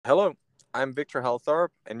Hello, I'm Viktor Thorup,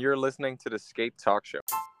 and you're listening to the Skate Talk Show.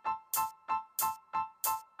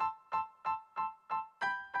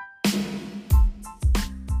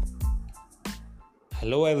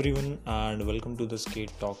 Hello, everyone, and welcome to the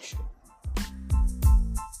Skate Talk Show.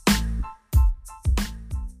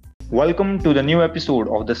 Welcome to the new episode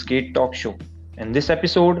of the Skate Talk Show. In this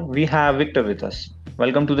episode, we have Victor with us.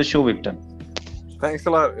 Welcome to the show, Victor. Thanks a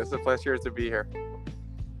lot. It's a pleasure to be here.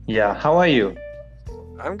 Yeah, how are you?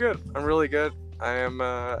 I'm good. I'm really good. I am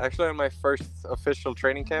actually on my first official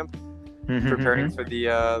training camp, preparing for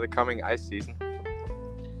the coming ice season.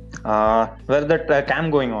 Where the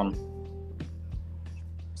camp going on?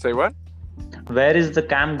 Say what? Where is the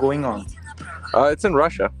camp going on? It's in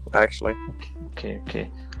Russia, actually.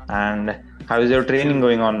 Okay. And how is your training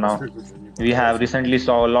going on now? We have recently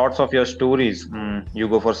saw lots of your stories. You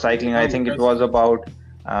go for cycling. I think it was about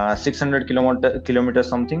 600 kilometers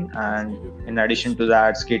something, and in addition to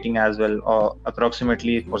that, skating as well, or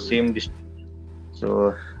approximately for same distance.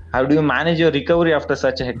 So, how do you manage your recovery after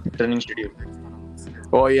such a hectic training schedule?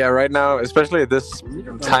 Well, yeah, right now, especially at this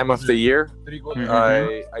time of the year,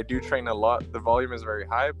 I do train a lot. The volume is very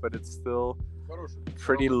high, but it's still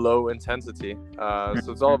pretty low intensity.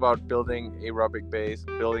 So it's all about building aerobic base,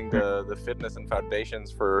 building the fitness and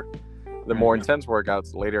foundations for the more intense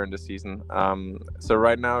workouts later in the season. So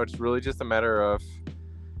right now, it's really just a matter of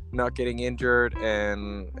not getting injured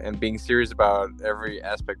and being serious about every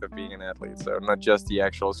aspect of being an athlete. So not just the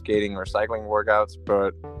actual skating or cycling workouts,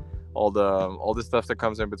 but all the stuff that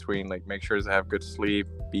comes in between, like make sure to have good sleep,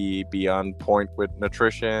 be on point with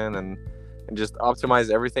nutrition, and just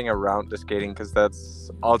optimize everything around the skating, because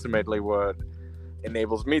that's ultimately what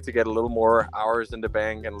enables me to get a little more hours in the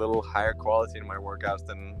bank and a little higher quality in my workouts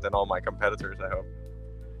than all my competitors, I hope.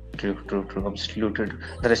 True, absolutely.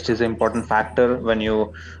 The rest is an important factor when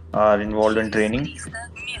you are involved in training.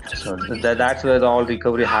 So that's where all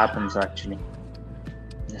recovery happens actually.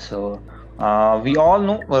 So we all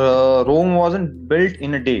know Rome wasn't built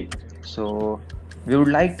in a day. So we would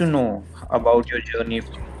like to know about your journey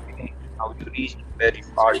from the beginning, how you reached where you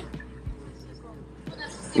are.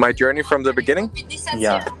 My journey from the beginning?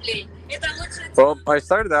 Yeah. Well, I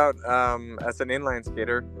started out as an inline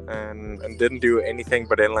skater and didn't do anything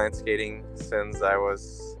but inline skating since I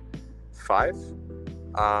was 5.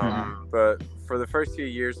 But for the first few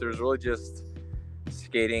years, there was really just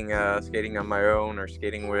skating on my own or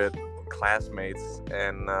skating with classmates,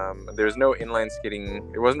 and there's no inline skating.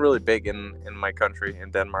 It wasn't really big in my country,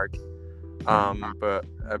 in Denmark. But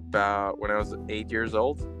about when I was 8 years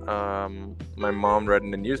old, my mom read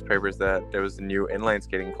in the newspapers that there was a new inline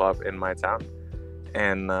skating club in my town,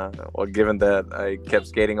 and well, given that I kept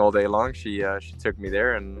skating all day long, she took me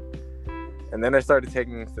there, and then I started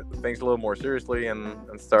taking things a little more seriously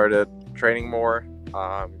and started training more.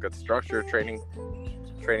 Got structured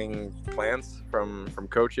training plans from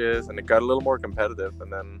coaches, and it got a little more competitive.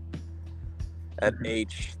 And then at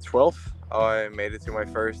age 12, I made it to my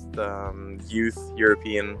first youth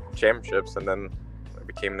European championships, and then I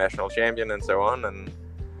became national champion and so on.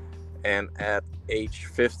 And at age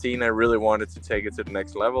 15, I really wanted to take it to the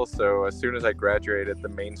next level. So as soon as I graduated the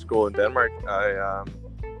main school in Denmark, I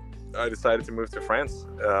decided to move to France.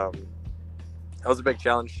 That was a big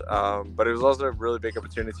challenge, but it was also a really big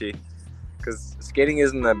opportunity, because skating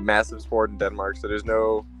isn't a massive sport in Denmark. So there's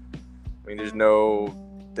no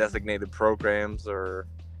designated programs or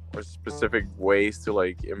specific ways to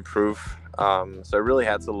like improve. So I really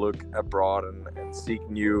had to look abroad and seek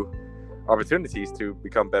new opportunities to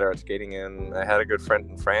become better at skating. And I had a good friend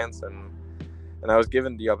in France, and I was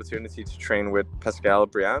given the opportunity to train with Pascal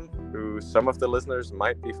Briand, who some of the listeners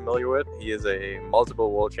might be familiar with. He is a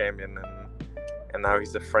multiple world champion, and now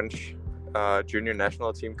he's a French junior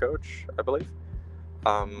national team coach, I believe.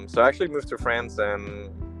 So I actually moved to France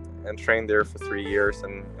and trained there for 3 years,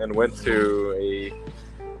 and went to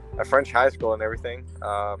a French high school and everything.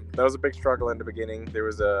 That was a big struggle in the beginning. There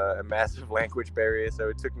was a massive language barrier, so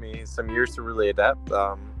it took me some years to really adapt.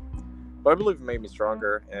 But I believe it made me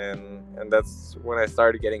stronger, and that's when I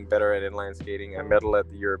started getting better at inline skating. I medaled at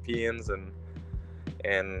the Europeans,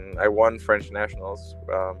 and I won French nationals.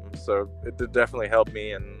 So it did definitely help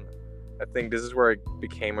me, and I think this is where I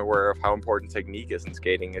became aware of how important technique is in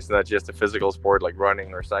skating. It's not just a physical sport like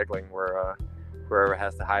running or cycling, where whoever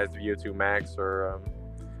has the highest VO2 max or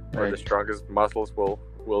the strongest muscles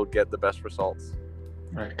will get the best results.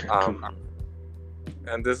 Right.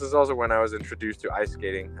 And this is also when I was introduced to ice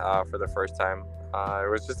skating for the first time. It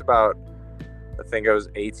was just about, I think I was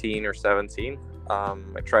 18 or 17.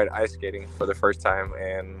 I tried ice skating for the first time,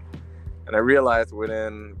 and I realized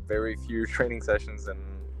within very few training sessions and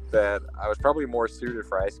that I was probably more suited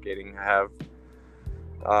for ice skating. I have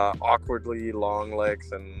awkwardly long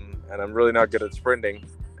legs, and I'm really not good at sprinting.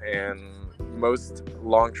 And most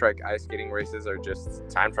long track ice skating races are just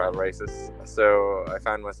time trial races. So I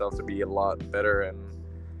found myself to be a lot better,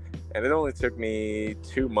 and it only took me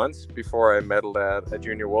 2 months before I medaled at a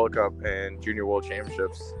Junior World Cup and Junior World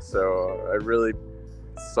Championships. So I really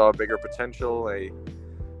saw bigger potential. I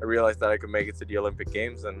realized that I could make it to the Olympic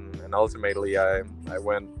Games, and ultimately I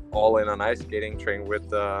went all in on ice skating, trained with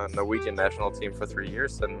the Norwegian national team for 3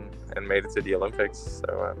 years, and made it to the Olympics.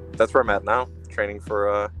 So that's where I'm at now, training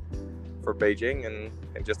for Beijing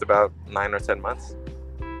in just about 9 or 10 months.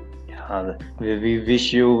 We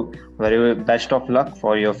wish you very best of luck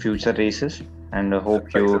for your future races, and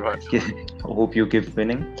hope you keep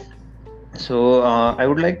winning. So I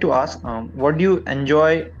would like to ask, what do you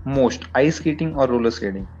enjoy most, ice skating or roller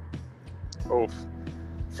skating? Oh,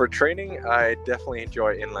 for training, I definitely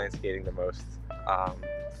enjoy inline skating the most.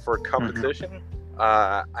 For competition,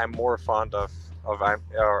 I'm more fond of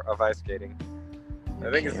ice skating. I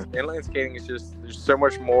think inline skating is there's so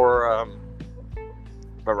much more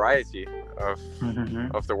variety of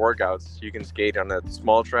the workouts. You can skate on a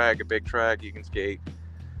small track, a big track. You can skate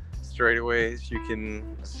straightaways. You can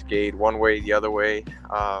skate one way, the other way.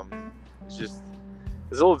 It's a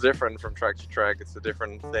little different from track to track. It's a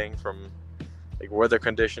different thing from like weather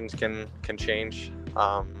conditions can change.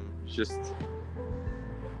 I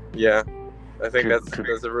think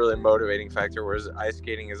that's a really motivating factor. Whereas ice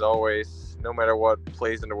skating is always, no matter what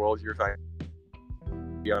place in the world you're finding,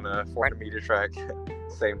 be on a 400-meter track,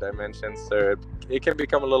 same dimensions, so it can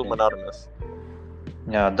become a little monotonous.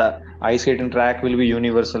 Yeah, the ice skating track will be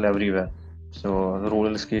universal everywhere. So the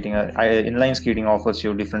roller skating, inline skating offers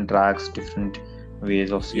you different tracks, different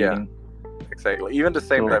ways of skating. Yeah, exactly. Even the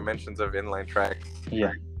same dimensions of inline tracks.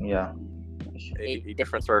 Yeah. A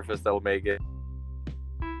different surface that will make it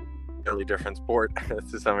a really different sport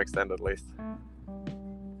to some extent, at least.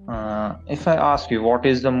 If I ask you, what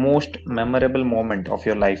is the most memorable moment of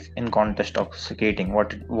your life in context of skating,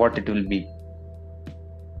 what it will be?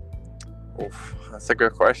 Oof, that's a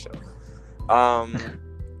good question.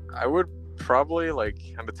 I would probably, like,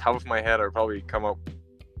 on the top of my head, I'd probably come up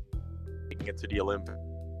making it to the Olympics,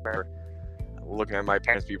 or looking at my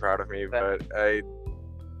parents be proud of me, but I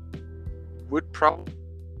would probably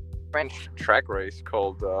French track race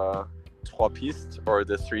called Trois Pistes, or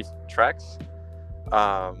the 3 tracks.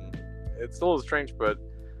 It's a little strange, but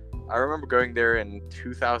I remember going there in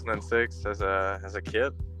 2006 as a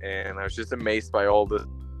kid, and I was just amazed by all the.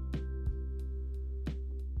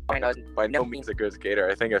 By no means a good skater.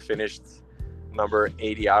 I think I finished number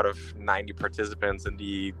 80 out of 90 participants in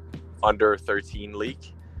the under 13 league.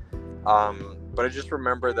 But I just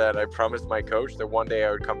remember that I promised my coach that one day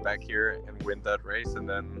I would come back here and win that race, and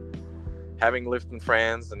then having lived in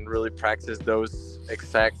France and really practiced those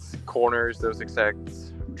exact corners, those exact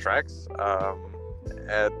tracks,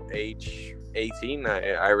 at age 18,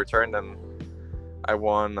 I returned and I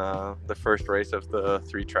won the first race of the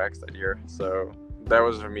 3 tracks that year. So that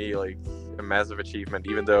was for me like a massive achievement,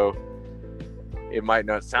 even though it might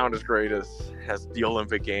not sound as great as the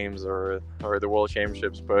Olympic Games or the World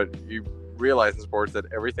Championships, but you realize in sports that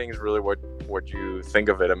everything is really what you think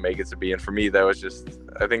of it and make it to be. And for me, that was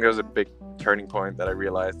I think that was a big turning point, that I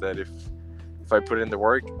realized that if I put in the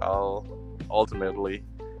work, I'll ultimately,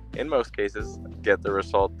 in most cases, get the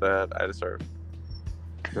result that I deserve.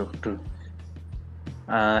 True.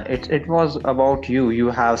 It was about you. You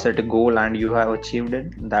have set a goal and you have achieved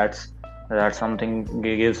it. That's something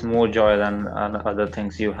gives more joy than other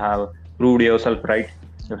things. You have proved yourself right.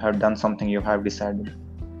 You have done something. You have decided.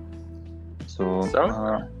 So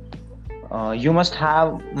you must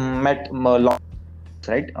have met a lot,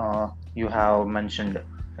 right? You have mentioned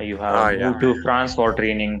you have moved to France for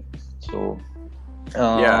training. So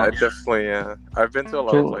yeah, definitely. I've been to a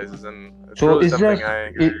lot of places, and it's really something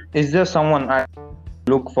is there someone I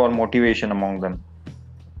look for motivation among them?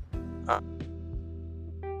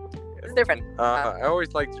 It's different. I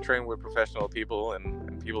always like to train with professional people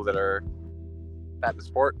and people that are at the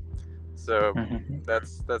sport. So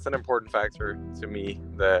that's an important factor to me,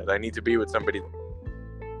 that I need to be with somebody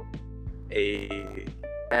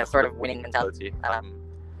a sort of winning mentality,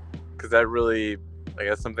 because that really,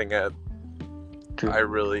 that's something that it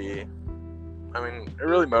really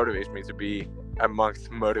motivates me to be amongst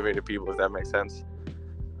motivated people, if that makes sense.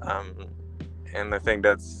 And I think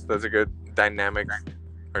that's a good dynamism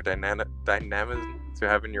to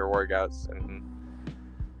have in your workouts, and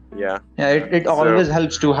Yeah. It So always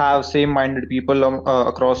helps to have same-minded people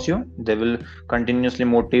across you. They will continuously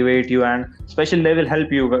motivate you, and especially they will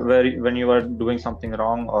help you when you are doing something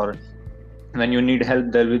wrong, or when you need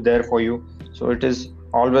help, they'll be there for you. So it is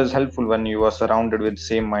always helpful when you are surrounded with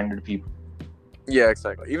same-minded people. yeah,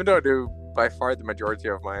 exactly. Even though I do by far the majority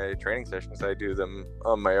of my training sessions, I do them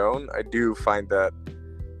on my own. I do find that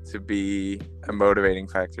to be a motivating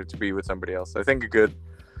factor to be with somebody else. I think a good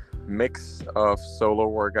mix of solo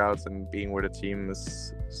workouts and being with a team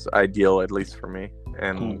is ideal, at least for me.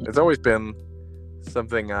 And it's always been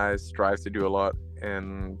something I strive to do a lot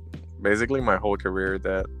in basically my whole career,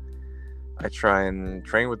 that I try and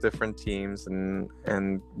train with different teams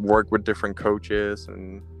and work with different coaches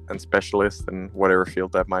and specialists in whatever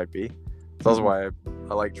field that might be. It's also why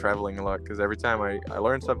I like traveling a lot, because every time I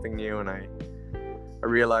learn something new and I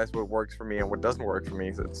realize what works for me and what doesn't work for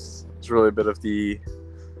me. So it's really a bit of the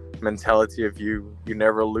mentality of you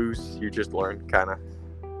never lose, you just learn, kind of.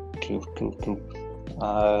 True.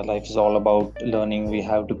 Life is all about learning. We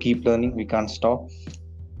have to keep learning. We can't stop.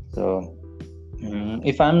 So,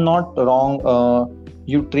 if I'm not wrong,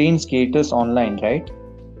 you train skaters online, right?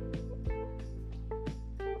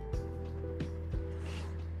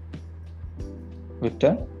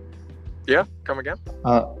 Victor? Yeah, come again?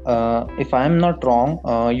 If I'm not wrong,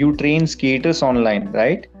 you train skaters online,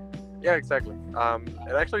 right? Yeah, exactly.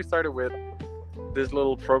 It actually started with this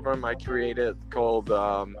little program I created called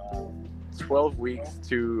 12 weeks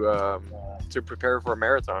to prepare for a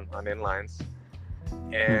marathon on inlines.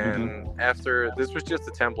 And after, this was just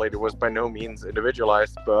a template. It was by no means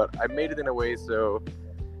individualized, but I made it in a way so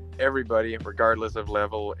everybody, regardless of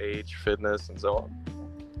level, age, fitness, and so on,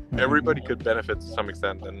 everybody could benefit to some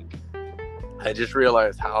extent. And I just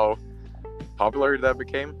realized how popular that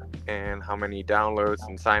became and how many downloads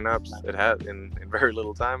and signups it had in very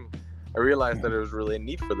little time. I realized that there was really a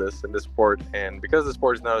need for this in this sport, and because the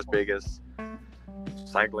sport is not as big as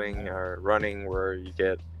cycling or running, where you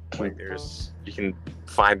get you can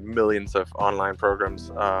find millions of online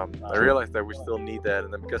programs, I realized that we still need that.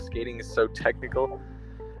 And then because skating is so technical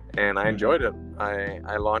and I enjoyed it,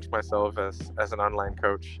 I launched myself as an online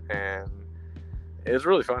coach, and it's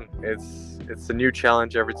really fun. It's a new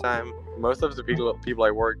challenge every time. Most of the people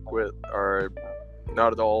I work with are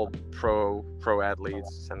not at all pro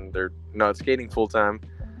athletes, and they're not skating full time.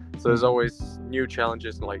 So there's always new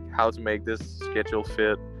challenges, like how to make this schedule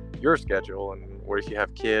fit your schedule, and what if you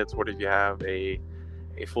have kids, what if you have a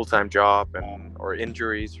full-time job, and or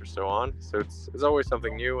injuries or so on. So it's always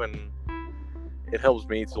something new, and it helps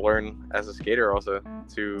me to learn as a skater also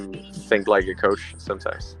to think like a coach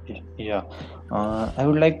sometimes. Yeah. I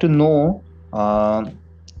would like to know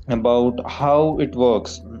about how it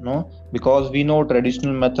works, no? Because we know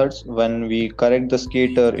traditional methods when we correct the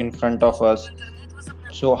skater in front of us.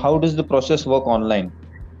 So how does the process work online?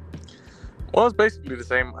 Well, it's basically the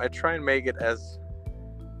same. I try and make it as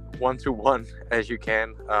one-to-one as you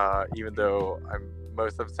can, even though I'm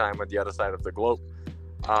most of the time on the other side of the globe.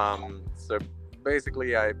 So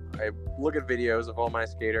basically, I look at videos of all my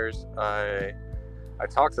skaters. I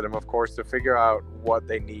talk to them, of course, to figure out what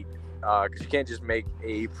they need, because you can't just make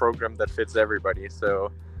a program that fits everybody.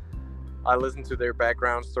 So I listen to their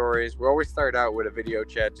background stories. We always start out with a video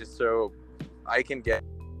chat, just so I can get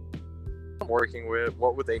working with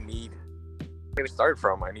what would they need. I'm going to start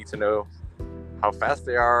from. I need to know how fast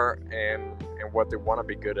they are and what they want to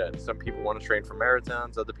be good at. Some people want to train for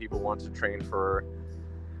marathons, other people want to train for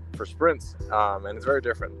sprints, and it's very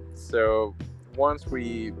different. So once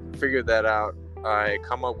we figure that out, I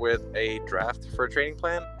come up with a draft for a training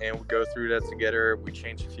plan, and we go through that together. We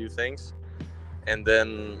change a few things, and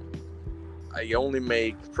then I only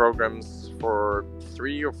make programs for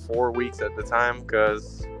 3 or 4 weeks at the time,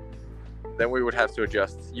 because then we would have to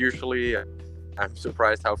adjust. Usually I'm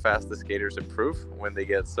surprised how fast the skaters improve when they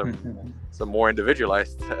get some more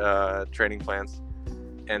individualized training plans,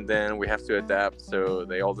 and then we have to adapt so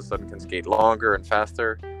they all of a sudden can skate longer and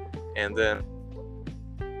faster. And then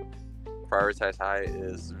prioritize high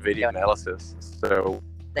is video analysis, so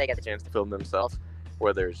they get the chance to film themselves,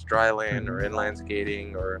 whether it's dryland or inline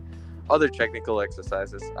skating or other technical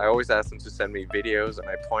exercises. I always ask them to send me videos, and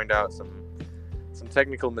I point out some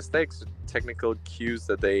technical mistakes, technical cues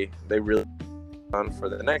that they really on for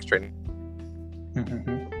the next training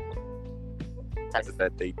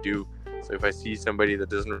that they do. So if I see somebody that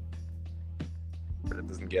doesn't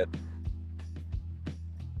get,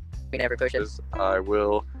 we never pushes, I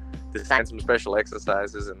will design some special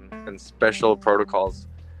exercises and special protocols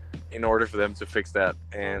in order for them to fix that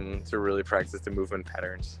and to really practice the movement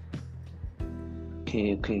patterns.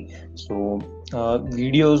 Okay. So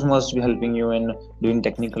videos must be helping you in doing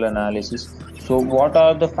technical analysis. So what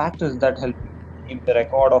are the factors that help you keep the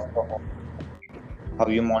record of performance? How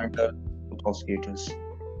you monitor growth of skaters?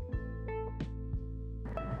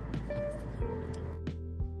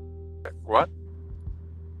 What?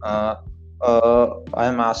 I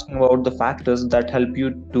am asking about the factors that help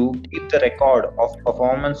you to keep the record of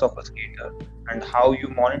performance of a skater and how you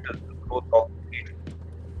monitor the growth of the skater.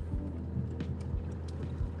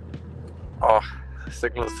 Oh,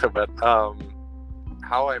 signal so bad.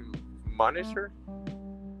 How I monitor?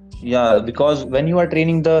 Yeah, because when you are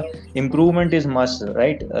training, the improvement is must,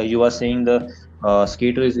 right? You are saying the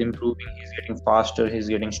skater is improving, he's getting faster, he's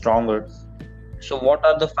getting stronger. So, what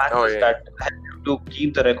are the Oh factors yeah. that help you to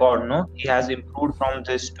keep the record? No, he has improved from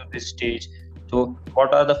this to this stage. So,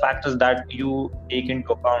 what are the factors that you take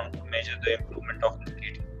into account to measure the improvement of the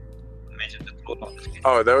skater, to measure the growth of the skater?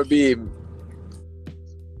 Oh, that would be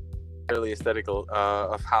really aesthetical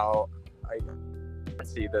of how I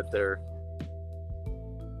see that they're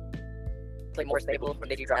like more stable when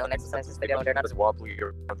they do dry land exercises. They're not as wobbly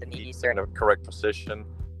around the knees in a correct position.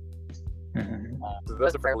 Mm-hmm. So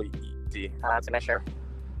those are fairly easy to measure.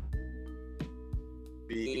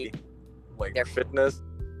 The like their fitness.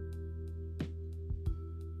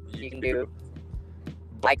 You can do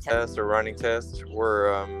bike tests or running tests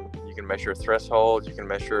where you can measure threshold, you can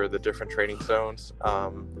measure the different training zones,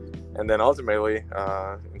 and then ultimately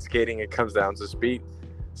in skating it comes down to speed.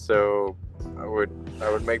 So I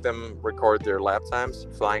would make them record their lap times.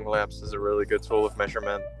 Flying laps is a really good tool of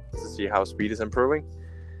measurement to see how speed is improving.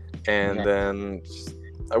 And then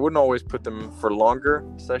I wouldn't always put them for longer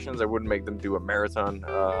sessions. I wouldn't make them do a marathon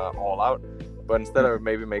all out, but instead I would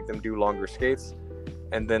maybe make them do longer skates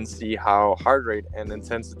and then see how heart rate and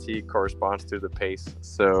intensity corresponds to the pace.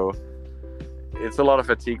 So it's a lot of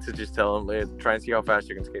fatigue to just tell them, try and see how fast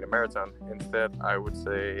you can skate a marathon. Instead, I would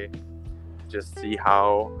say just see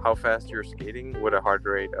how fast you're skating with a heart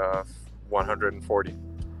rate of 140.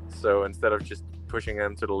 So instead of just pushing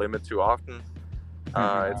them to the limit too often,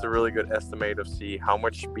 it's a really good estimate of see how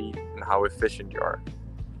much speed and how efficient you are.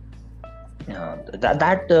 Yeah,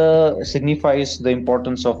 that signifies the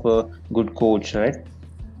importance of a good coach, right?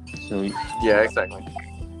 So yeah, exactly.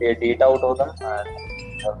 Get data out of them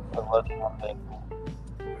and working on the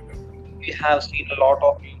improvement. We have seen a lot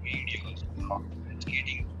of new videos of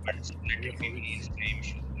skating equipment, families, frame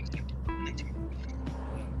shoes, etc.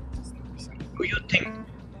 Do you think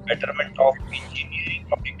betterment of engineering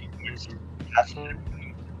of equipment has helped to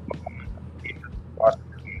improve performance of skaters?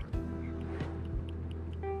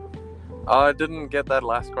 I didn't get that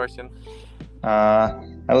last question. I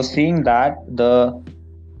was saying that the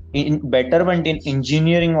betterment in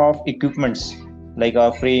engineering of equipments like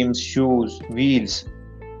frames, shoes, wheels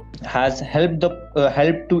has helped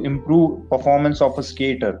to improve performance of a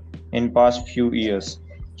skater in past few years.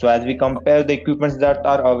 So as we compare the equipments that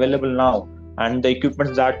are available now and the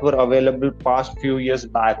equipments that were available past few years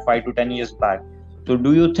back, 5 to 10 years back, so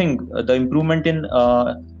do you think the improvement in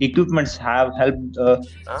equipments have helped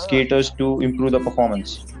skaters to improve the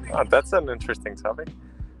performance? That's an interesting topic.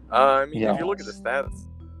 I mean, Yeah. if you look at the stats,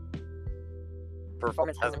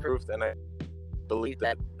 performance has improved, and I believe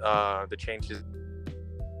that the change is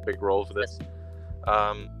a big role for this.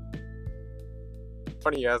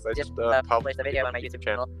 Funny as I just published a video on my YouTube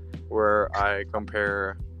channel where I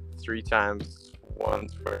compare 3 times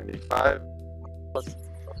 125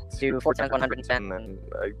 to 4 times 110, and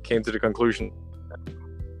I came to the conclusion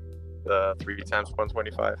 3 times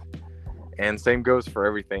 125. And same goes for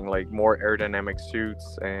everything, like more aerodynamic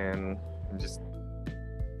suits and just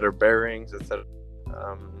better bearings, etc.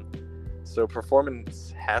 So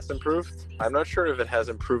performance has improved. I'm not sure if it has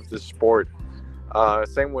improved the sport.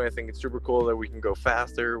 Same way, I think it's super cool that we can go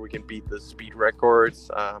faster, we can beat the speed records,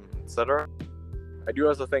 etc. I do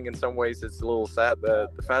also think in some ways it's a little sad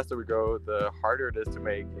that the faster we go, the harder it is to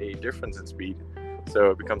make a difference in speed.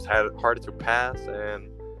 So it becomes harder to pass, and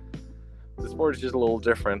the sport is just a little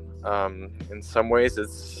different. In some ways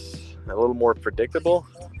it's a little more predictable,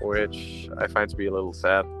 which I find to be a little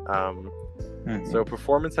sad. So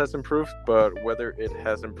performance has improved, but whether it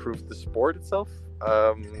has improved the sport itself,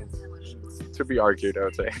 to be argued, I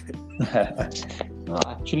would say.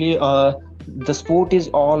 Actually, the sport is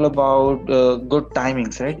all about good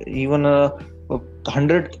timings, right? Even a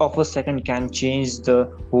hundredth of a second can change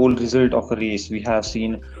the whole result of a race. We have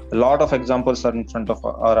seen a lot of examples are in front of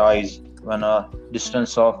our eyes when a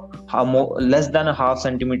distance of less than a half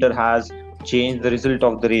centimeter has changed the result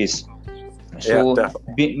of the race. So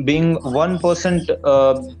being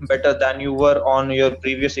 1% better than you were on your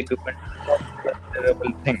previous equipment is a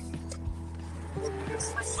terrible thing.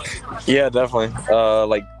 Yeah, definitely.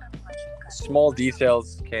 Like small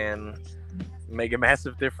details can make a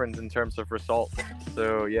massive difference in terms of results.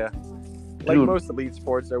 So yeah, like True. most elite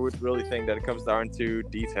sports, I would really think that it comes down to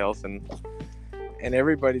details, and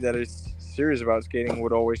everybody that is serious about skating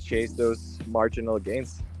would always chase those marginal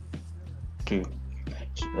gains. True.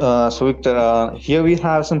 So Victor, here we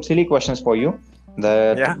have some silly questions for you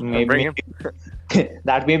that Yeah, bring maybe him.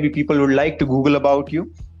 that maybe people would like to Google about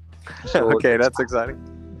you. So Okay, that's exciting.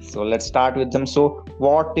 so let's start with them. So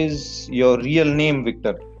what is your real name,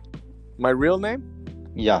 Victor? My real name?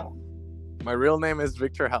 Yeah. My real name is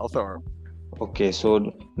Viktor Hald. Okay.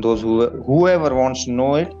 So those whoever wants to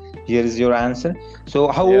know it, here is your answer. So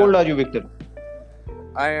how Yeah. old are you, Victor?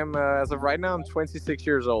 I am, as of right now, I'm 26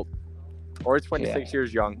 years old. Or 26 Yeah.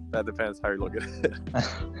 years young. That depends how you look at it.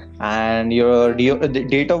 And your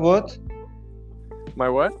date of birth? My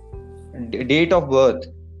what? Date of birth.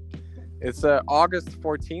 It's August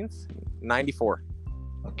 14th, 94.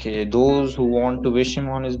 Okay. Those who want to wish him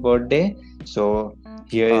on his birthday. So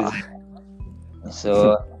here is.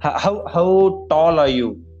 So how tall are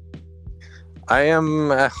you? I am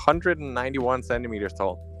 191 centimeters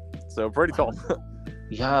tall. So pretty tall.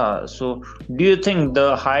 Yeah. So do you think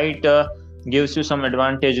the height gives you some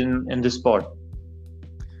advantage in this sport?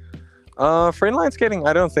 For inline skating,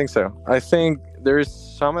 I don't think so. I think there's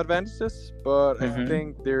some advantages, but I Mhm.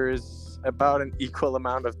 think there is about an equal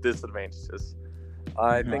amount of disadvantages.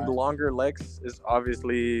 I think the longer legs is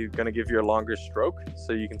obviously going to give you a longer stroke,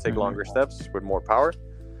 so you can take longer steps with more power.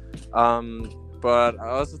 But I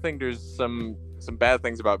also think there's some bad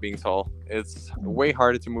things about being tall. It's way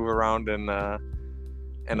harder to move around in a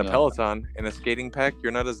peloton. In a skating pack,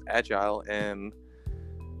 you're not as agile, and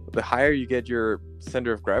the higher you get your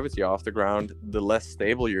center of gravity off the ground, the less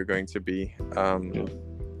stable you're going to be.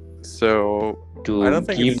 So To I don't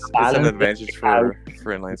think keep it's an balance, advantage for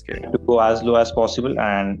inline skating. to go as low as possible,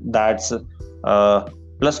 and that's a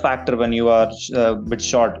plus factor when you are a bit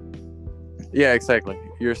short. Yeah, exactly.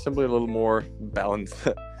 You're simply a little more balanced.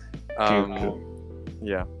 True.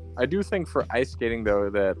 Yeah, I do think for ice skating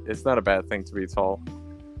though that it's not a bad thing to be tall.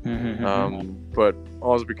 But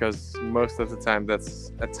also because most of the time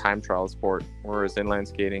that's a time trial sport, whereas inline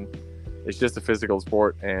skating, it's just a physical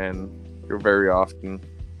sport, and you're very often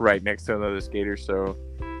right next to another skater. So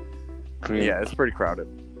yeah, it's pretty crowded.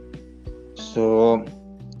 So,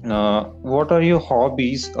 what are your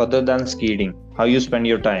hobbies other than skating? How you spend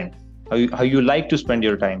your time? How you like to spend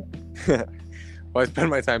your time? Well, I spend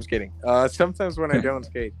my time skating. Sometimes when I don't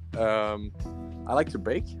skate, I like to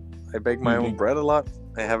bake. I bake my own bread a lot.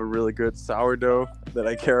 I have a really good sourdough that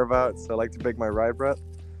I care about, so I like to bake my rye bread.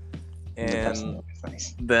 And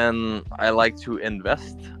then I like to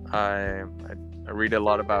invest. I read a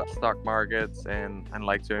lot about stock markets, and I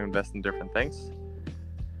like to invest in different things.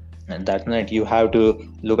 And that's right. You have to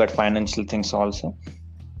look at financial things also.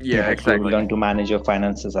 Yeah, you have exactly. to learn to manage your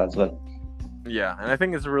finances as well. Yeah, and I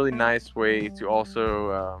think it's a really nice way to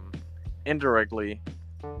also indirectly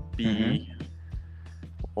be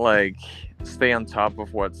like stay on top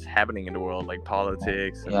of what's happening in the world, like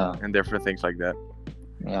politics and different things like that.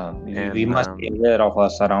 Yeah, we must be aware of our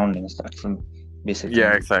surroundings. That's basically.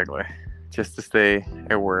 Yeah, exactly. Just to stay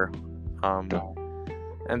aware.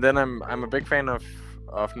 And then I'm a big fan of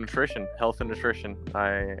nutrition, health and nutrition.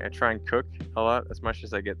 I try and cook a lot as much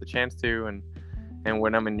as I get the chance to, and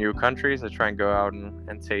when I'm in new countries, I try and go out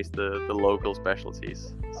and taste the local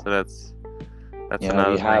specialties. So that's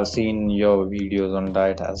another we have thing. seen your videos on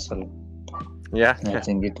diet as well. Yeah, I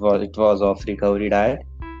think it was of recovery diet.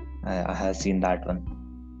 I have seen that one.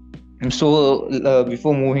 So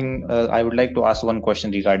before moving, I would like to ask one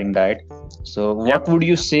question regarding diet. So what would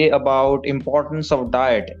you say about importance of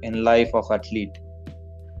diet in life of athlete?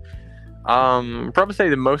 Probably say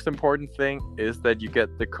the most important thing is that you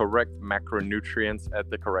get the correct macronutrients at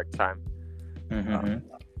the correct time.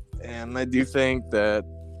 And I do think that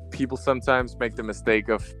people sometimes make the mistake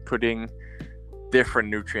of putting different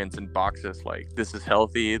nutrients in boxes, like this is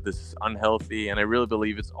healthy, this is unhealthy, and I really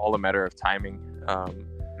believe it's all a matter of timing.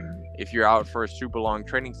 If you're out for a super long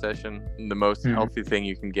training session, the most healthy thing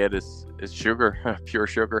you can get is sugar, pure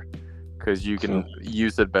sugar, because you can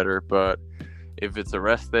use it better. But if it's a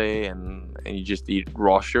rest day and you just eat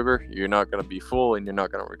raw sugar, you're not going to be full and you're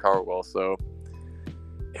not going to recover well. So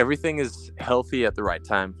everything is healthy at the right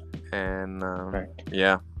time. And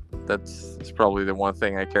yeah, that's probably the one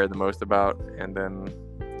thing I care the most about. And then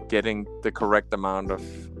getting the correct amount of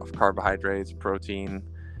carbohydrates, protein,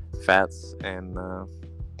 fats, and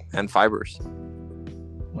fibers.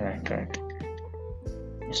 Right.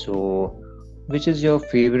 So which is your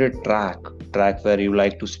favorite track where you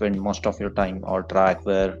like to spend most of your time, or track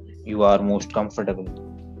where you are most comfortable?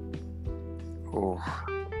 Oh,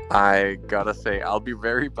 I gotta say, I'll be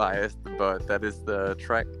very biased, but that is the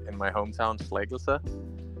track in my hometown, Sleglese,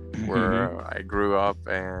 where I grew up,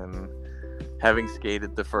 and having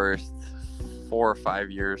skated the first 4 or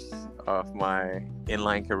 5 years of my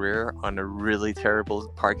inline career on a really terrible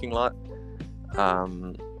parking lot,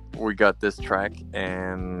 we got this track,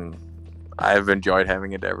 and I've enjoyed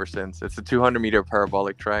having it ever since. It's a 200-meter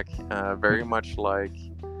parabolic track, very much like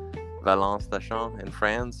Valence-Dachau in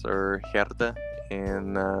France or Herde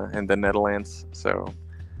in the Netherlands. So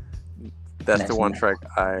that's the one track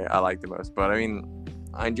I like the most. But I mean,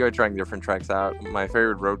 I enjoy trying different tracks out. My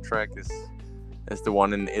favorite road track is the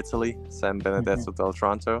one in Italy, San Benedetto del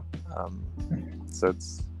Tronto. So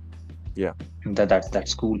it's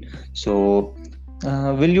That's cool. So,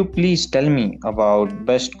 will you please tell me about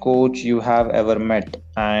best coach you have ever met,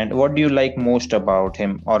 and what do you like most about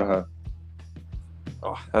him or her?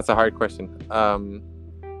 Oh, that's a hard question.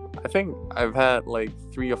 I think I've had like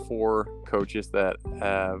 3 or 4 coaches that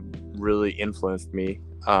have really influenced me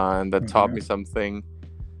and that taught me something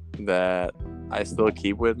that I still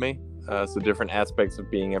keep with me. So different aspects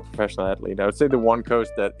of being a professional athlete. I would say the one coach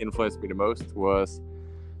that influenced me the most was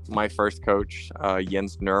my first coach,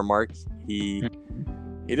 Jens Nurmark. He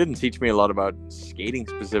didn't teach me a lot about skating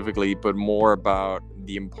specifically, but more about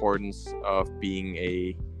the importance of being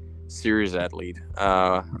a serious athlete.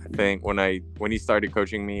 I think when he started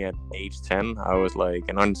coaching me at age 10, I was like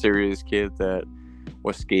an unserious kid that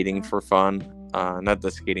was skating for fun. Not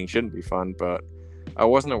that skating shouldn't be fun, but I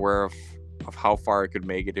wasn't aware of how far I could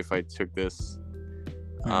make it if I took this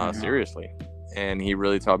seriously. And he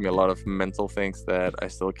really taught me a lot of mental things that I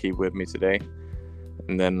still keep with me today.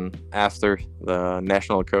 And then after, the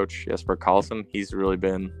national coach, Jesper Carlson, he's really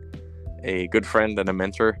been a good friend and a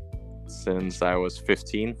mentor since I was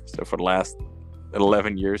 15. So for the last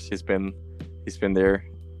 11 years, he's been there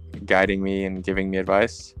guiding me and giving me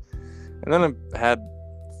advice. And then I've had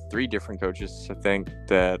 3 different coaches, I think,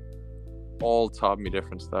 that all taught me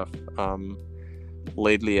different stuff.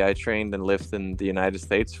 Lately, I trained and lived in the United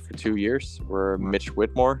States for 2 years, where Mitch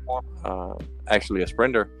Whitmore, actually a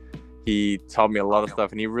sprinter, he taught me a lot of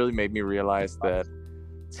stuff, and he really made me realize that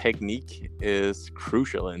technique is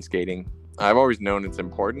crucial in skating. I've always known it's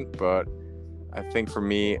important, but I think for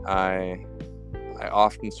me, I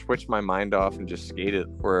often switch my mind off and just skate it,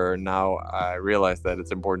 where now I realize that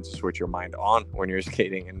it's important to switch your mind on when you're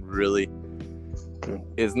skating, and really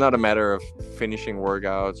it's not a matter of finishing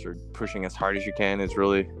workouts or pushing as hard as you can. It's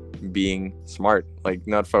really being smart, like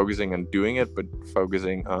not focusing on doing it, but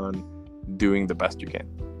focusing on doing the best you can.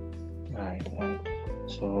 Right.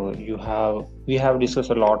 So we have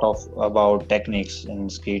discussed a lot about techniques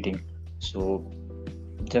in skating. So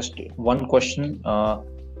just one question: how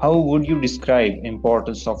would you describe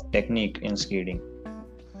importance of technique in skating?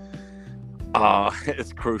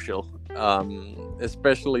 It's crucial,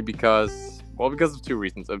 especially because of 2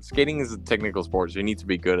 reasons. Skating is a technical sport, so you need to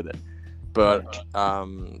be good at it. But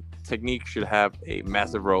technique should have a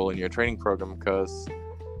massive role in your training program, because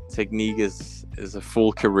technique is a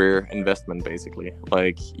full career investment, basically.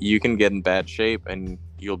 Like, you can get in bad shape and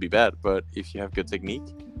you'll be bad, but if you have good technique,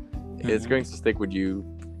 it's going to stick with you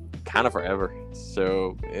kind of forever.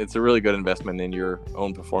 So it's a really good investment in your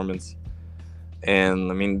own performance. And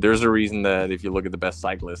I mean, there's a reason that if you look at the best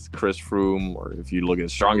cyclists, Chris Froome, or if you look at the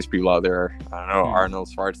strongest people out there, I don't know, Arnold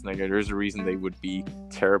Schwarzenegger, there's a reason they would be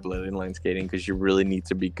terrible at inline skating, because you really need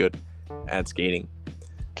to be good at skating.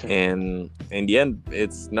 And in the end,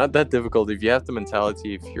 it's not that difficult. If you have the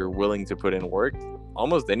mentality, if you're willing to put in work,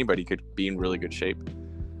 almost anybody could be in really good shape.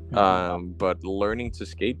 But learning to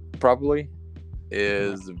skate properly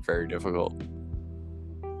is very difficult.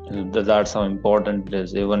 That's how important it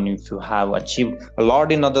is. Even if you have achieved a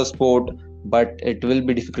lot in other sport, but it will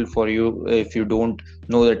be difficult for you if you don't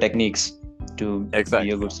know the techniques to be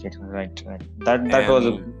a good skater. Right. That was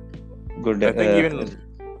a good. I think even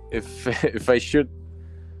if I should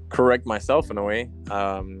correct myself in a way,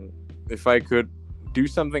 if I could do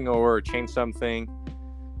something or change something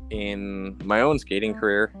in my own skating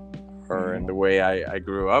career, or in the way I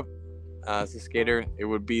grew up as a skater, it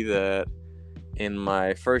would be that in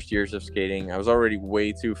my first years of skating, I was already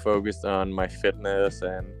way too focused on my fitness,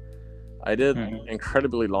 and I did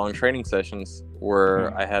incredibly long training sessions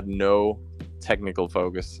where I had no technical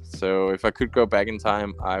focus. So if I could go back in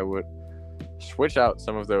time, I would switch out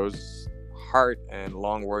some of those hard and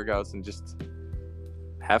long workouts and just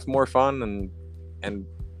have more fun and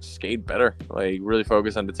skate better. Like, really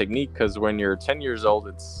focus on the technique, because when you're 10 years old,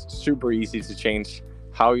 it's super easy to change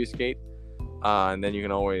how you skate, and then you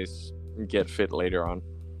can always get fit later on.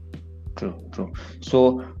 True.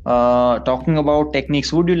 So, talking about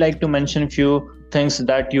techniques, would you like to mention few things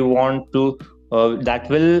that you want to that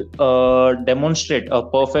will demonstrate a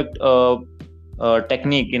perfect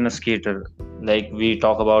technique in a skater? Like we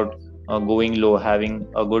talk about going low, having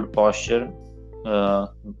a good posture, uh,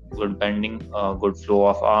 good bending, good flow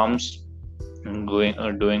of arms, and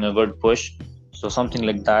doing a good push. So something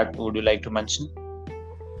like that. Would you like to mention?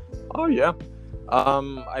 Oh yeah.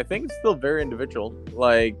 I think it's still very individual.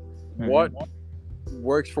 Like what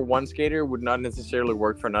works for one skater would not necessarily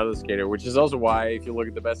work for another skater, which is also why if you look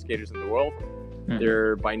at the best skaters in the world,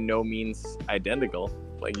 they're by no means identical.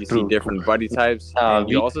 Like you see different body types, and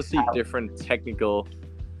you also see different technical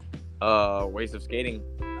ways of skating.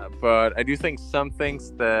 But I do think some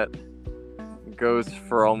things that goes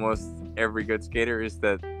for almost every good skater is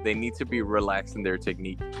that they need to be relaxed in their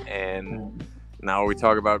technique. And now we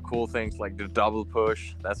talk about cool things like the double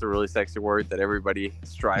push. That's a really sexy word that everybody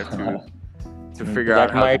strives to figure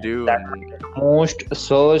out how to do. That might be the most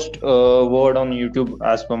searched word on YouTube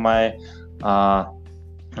as per my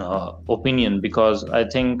opinion, because I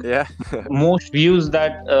think most views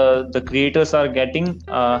that the creators are getting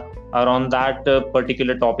are on that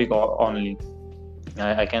particular topic only.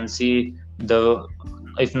 I can see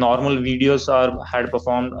if normal videos had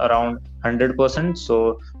performed around 100%,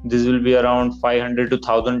 so this will be around 500 to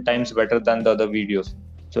 1000 times better than the other videos.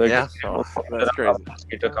 So that's crazy.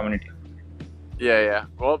 Skater community. Yeah.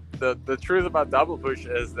 Well, the truth about double push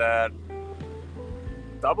is that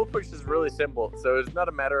double push is really simple. So it's not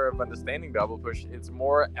a matter of understanding double push. It's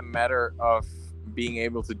more a matter of being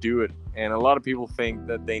able to do it. And a lot of people think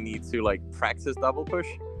that they need to like practice double push.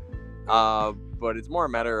 But it's more a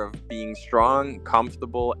matter of being strong,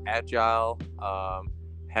 comfortable, agile,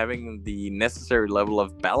 having the necessary level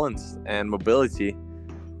of balance and mobility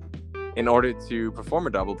in order to perform a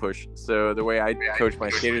double push. So the way I coach my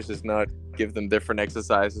skaters is not give them different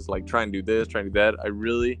exercises like try and do this, try and do that. I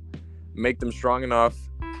really make them strong enough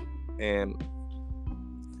and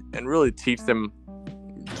really teach them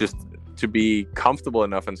just to be comfortable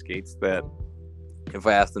enough on skates that if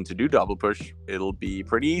I ask them to do double push, it'll be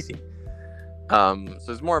pretty easy. So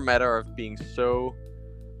it's more a matter of being so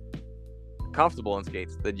comfortable on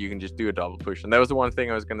skates that you can just do a double push. And that was the one thing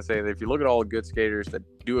I was going to say, that if you look at all the good skaters that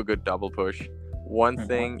do a good double push, one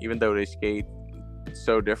thing, even though they skate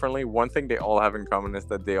so differently, one thing they all have in common is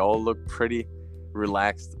that they all look pretty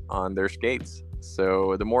relaxed on their skates.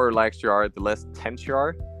 So the more relaxed you are, the less tense you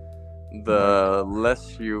are, the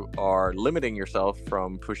less you are limiting yourself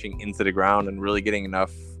from pushing into the ground and really getting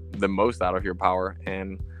the most out of your power.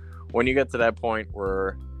 And when you get to that point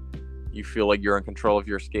where you feel like you're in control of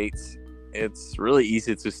your skates, it's really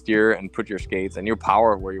easy to steer and put your skates and your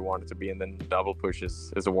power where you want it to be, and then double push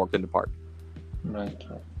is a walk in the park. Right.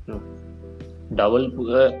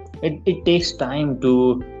 Double it takes time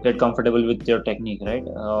to get comfortable with your technique, right?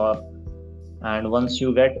 And once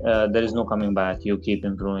you get there is no coming back. You keep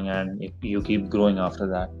improving and you keep growing after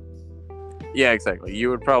that. Yeah, exactly.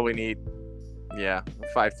 You would probably need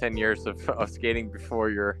 5-10 years of skating before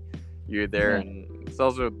you're there. And it's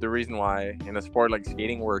also the reason why in a sport like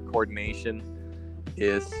skating, where coordination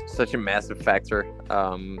is such a massive factor,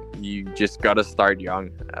 you just gotta start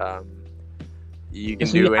young. You can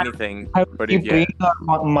do anything, but if you train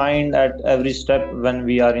our mind at every step when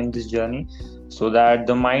we are in this journey, so that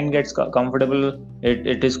the mind gets comfortable,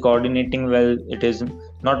 it is coordinating well, it is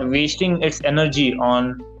not wasting its energy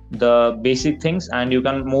on the basic things, and you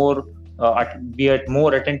can be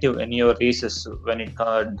more attentive in your races when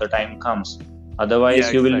the time comes.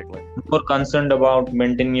 Otherwise, you will be more concerned about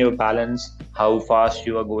maintaining your balance, how fast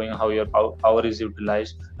you are going, how your power is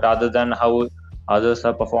utilized, rather than how others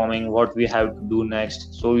are performing, what we have to do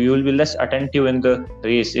next. So you will be less attentive in the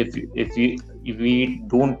race if we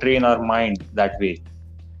don't train our mind that way.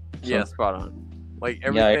 Spot on. Like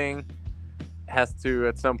everything has to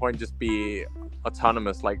at some point just be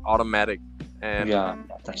autonomous, like automatic. And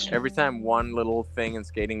every time one little thing in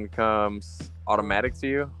skating becomes automatic to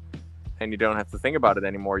you and you don't have to think about it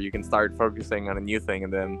anymore, you can start focusing on a new thing,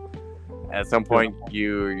 and then at some point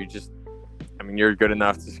you're good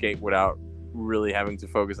enough to skate without really having to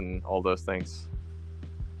focus on all those things.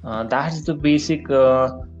 That's the basic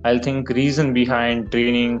I think reason behind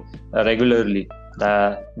training regularly,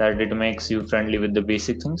 that it makes you friendly with the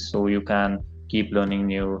basic things, so you can keep learning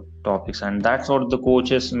new topics. And that's what the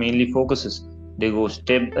coaches mainly focuses. They go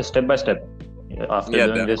step by step. After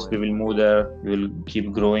doing this, we will move there, we will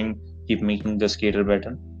keep growing, keep making the skater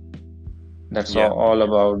better. That's all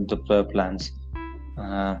about the plans.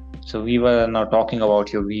 So we were now talking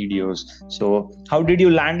about your videos. So how did you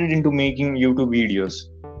land it into making YouTube videos?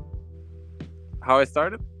 How I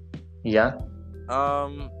started? Yeah.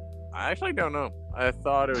 I actually don't know. I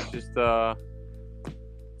thought it was just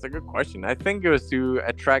it's a good question. I think it was to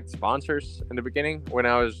attract sponsors in the beginning when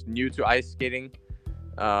I was new to ice skating.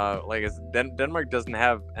 Denmark doesn't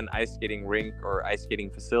have an ice skating rink or ice skating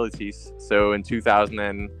facilities. So in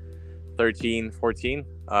 2013, 14,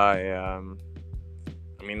 I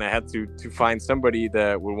had to find somebody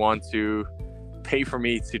that would want to pay for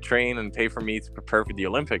me to train and pay for me to prepare for the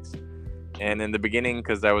Olympics. And in the beginning,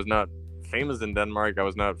 because I was not famous in Denmark, I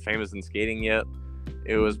was not famous in skating yet,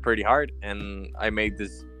 it was pretty hard. And I made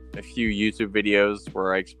a few YouTube videos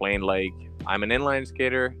where I explained, like, I'm an inline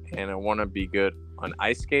skater and I want to be good on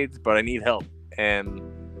ice skates, but I need help. And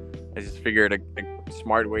I just figured a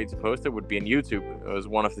smart way to post it would be on YouTube. It was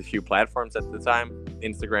one of the few platforms at the time.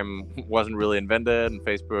 Instagram wasn't really invented, and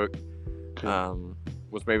Facebook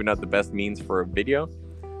was maybe not the best means for a video.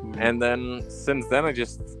 And then since then, I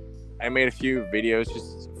made a few videos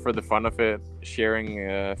just for the fun of it, sharing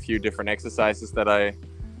a few different exercises that I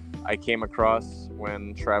came across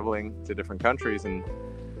when traveling to different countries, and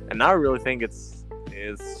now I really think it's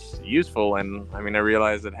useful. And I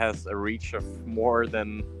realize it has a reach of more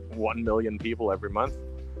than 1 million people every month,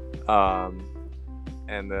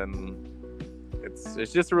 and then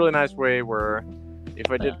it's just a really nice way where if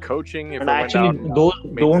I did coaching, if And I actually, went out those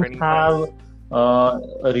and made don't training have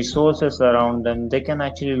plans. resources around them, they can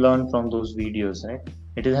actually learn from those videos, right?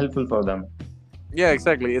 It is helpful for them. Yeah,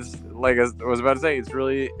 exactly. It's like I was about to say, it's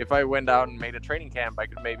really, if I went out and made a training camp, I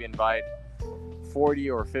could maybe invite 40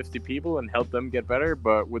 or 50 people and help them get better.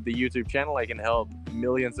 But with the YouTube channel, I can help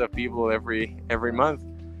millions of people every month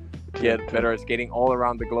get better at skating all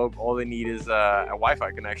around the globe. All they need is a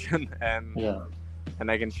Wi-Fi connection, and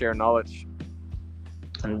I can share knowledge.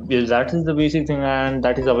 And that is the basic thing, and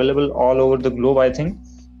that is available all over the globe, I think.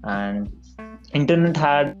 And internet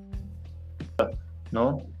had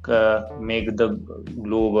make the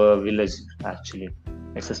globe a village. Actually,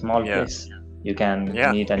 it's a small place. You can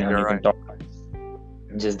meet and you can talk.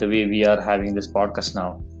 Just the way we are having this podcast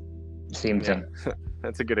now, same thing.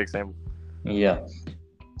 That's a good example. Yeah.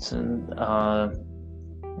 So,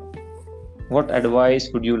 what advice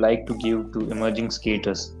would you like to give to emerging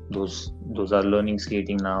skaters? Those are learning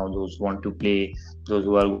skating now. Those want to play. Those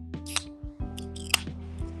who are.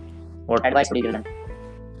 What advice would you give them?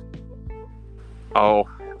 Oh,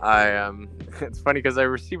 it's funny because I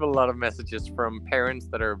receive a lot of messages from parents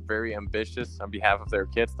that are very ambitious on behalf of their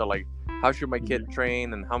kids. They're like, how should my kid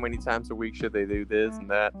train, and how many times a week should they do this and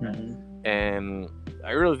that? And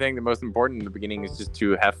I really think the most important in the beginning is just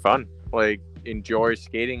to have fun, like enjoy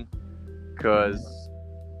skating, because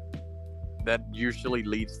that usually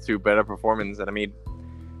leads to better performance. And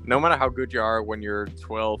no matter how good you are when you're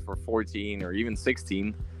 12 or 14 or even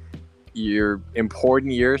 16, your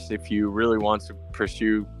important years, if you really want to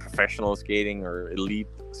pursue professional skating or elite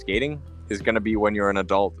skating, is going to be when you're an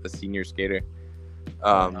adult, a senior skater.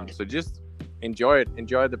 So just enjoy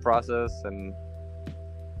the process, and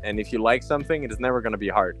if you like something, it is never going to be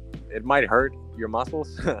hard. It might hurt your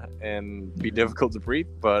muscles and be difficult to breathe,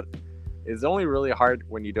 but it's only really hard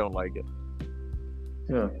when you don't like it.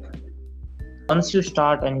 Once you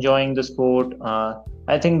start enjoying the sport,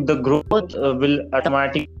 I think the growth will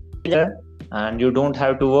automatically there, and you don't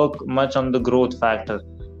have to work much on the growth factor.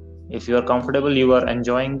 If you are comfortable, you are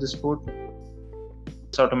enjoying the sport,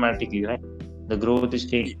 it's automatically, right? The growth is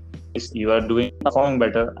taking place, you are performing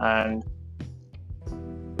better and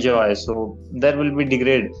enjoy. So there will be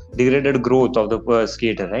degraded growth of the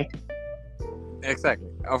skater, right?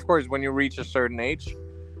 Exactly. Of course, when you reach a certain age,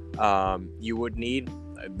 you would need,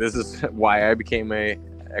 this is why I became a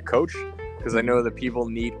coach, because I know that people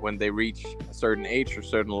need, when they reach a certain age or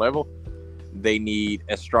certain level, they need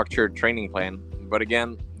a structured training plan. But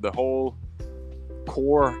again, the whole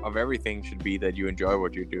core of everything should be that you enjoy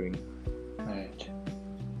what you're doing. Right.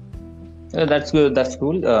 That's good. That's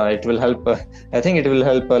cool. It will help. I think it will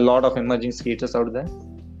help a lot of emerging skaters out there.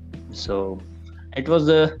 So it was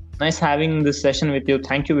nice having this session with you.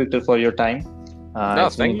 Thank you, Viktor, for your time.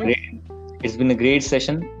 Thank you. It's been a great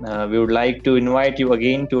session. We would like to invite you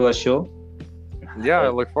again to our show. Yeah, I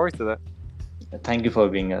look forward to that. Thank you for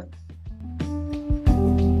being here.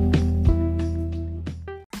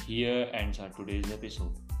 Here ends our today's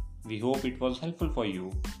episode. We hope it was helpful for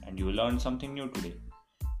you and you learned something new today.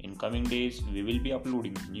 In coming days, we will be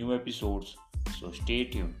uploading new episodes, so stay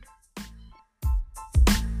tuned.